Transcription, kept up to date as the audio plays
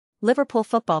Liverpool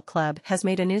Football Club has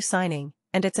made a new signing,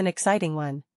 and it's an exciting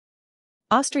one.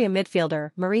 Austria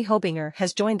midfielder Marie Hobinger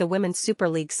has joined the Women's Super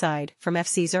League side from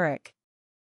FC Zurich.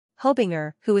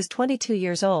 Hobinger, who is 22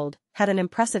 years old, had an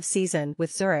impressive season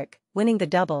with Zurich, winning the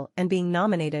double and being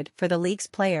nominated for the league's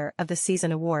Player of the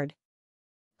Season award.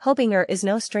 Hobinger is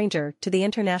no stranger to the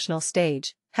international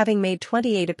stage, having made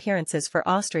 28 appearances for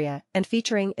Austria and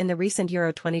featuring in the recent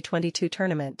Euro 2022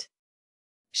 tournament.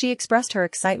 She expressed her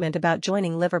excitement about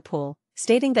joining Liverpool,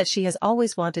 stating that she has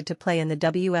always wanted to play in the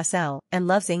WSL and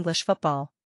loves English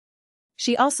football.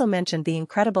 She also mentioned the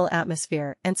incredible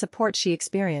atmosphere and support she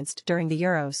experienced during the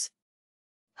Euros.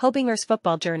 Hobinger's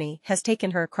football journey has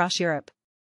taken her across Europe.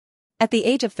 At the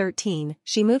age of 13,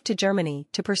 she moved to Germany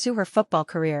to pursue her football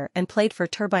career and played for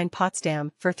Turbine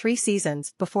Potsdam for 3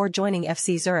 seasons before joining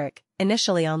FC Zurich,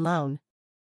 initially on loan.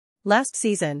 Last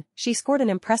season, she scored an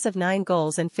impressive 9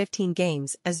 goals in 15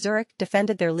 games as Zurich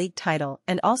defended their league title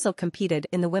and also competed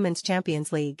in the Women's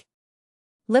Champions League.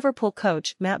 Liverpool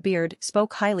coach Matt Beard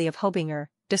spoke highly of Hobinger,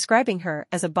 describing her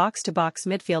as a box-to-box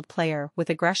midfield player with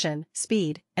aggression,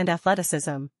 speed, and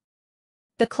athleticism.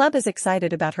 The club is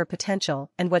excited about her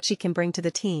potential and what she can bring to the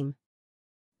team.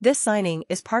 This signing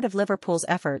is part of Liverpool's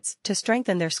efforts to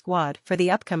strengthen their squad for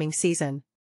the upcoming season.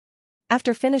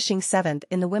 After finishing 7th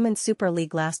in the Women's Super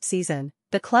League last season,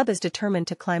 the club is determined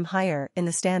to climb higher in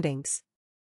the standings.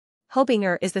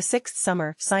 Hobinger is the 6th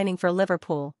summer signing for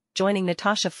Liverpool, joining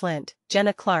Natasha Flint,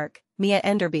 Jenna Clark, Mia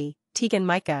Enderby, Tegan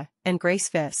Micah, and Grace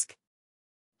Fisk.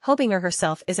 Hobinger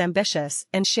herself is ambitious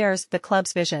and shares the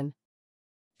club's vision.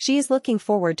 She is looking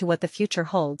forward to what the future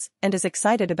holds and is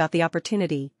excited about the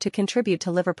opportunity to contribute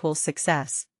to Liverpool's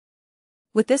success.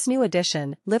 With this new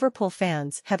addition, Liverpool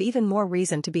fans have even more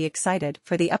reason to be excited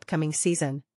for the upcoming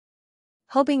season.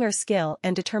 Hobinger's skill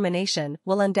and determination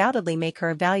will undoubtedly make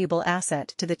her a valuable asset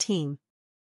to the team.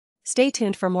 Stay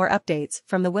tuned for more updates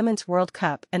from the Women's World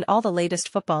Cup and all the latest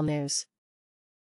football news.